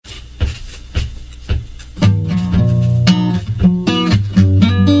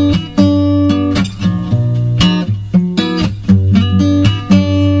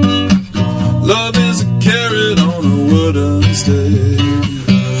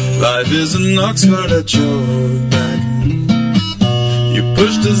Life is an ox cart at your back. You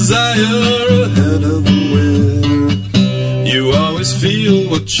push desire ahead of the wind. You always feel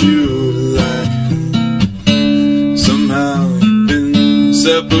what you lack. Somehow you've been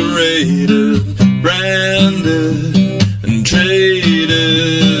separated, branded and traded.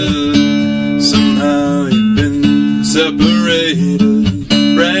 Somehow you've been separated,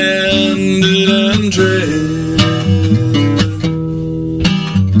 branded and traded.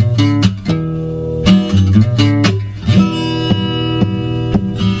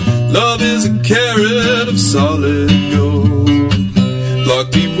 Love is a carrot of solid gold,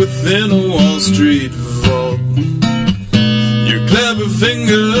 locked deep within a Wall Street vault. Your clever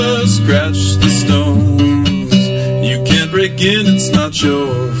fingers scratch the stones. You can't break in, it's not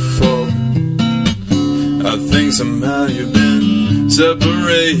your fault. I think somehow you've been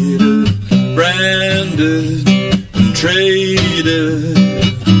separated, branded and traded.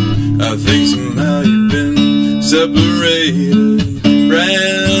 I think somehow you've been separated,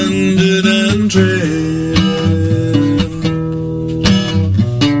 branded and traded.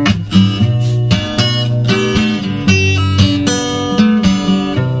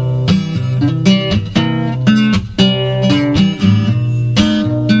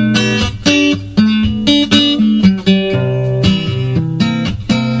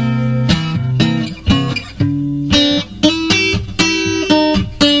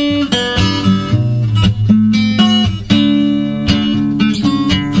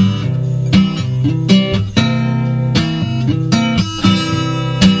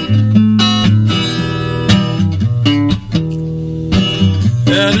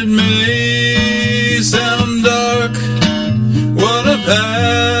 And it may sound dark what I've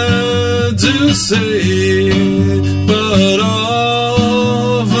had to say, but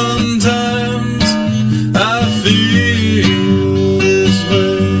oftentimes I feel this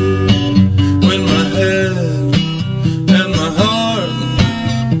way when my head and my heart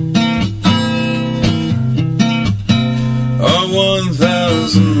are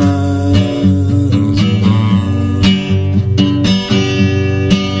 1,000 miles apart.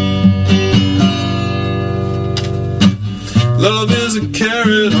 Love is a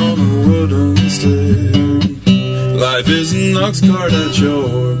carrot on a wooden stick. Life is an ox cart at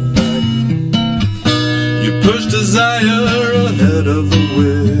your back. You push desire ahead of the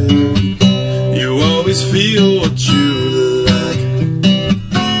wind. You always feel what you lack.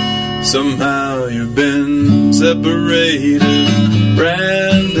 Somehow you've been separated,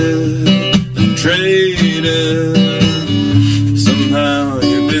 branded and traded. Somehow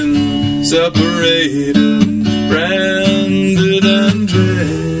you've been separated, branded and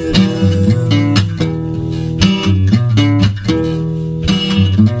traded.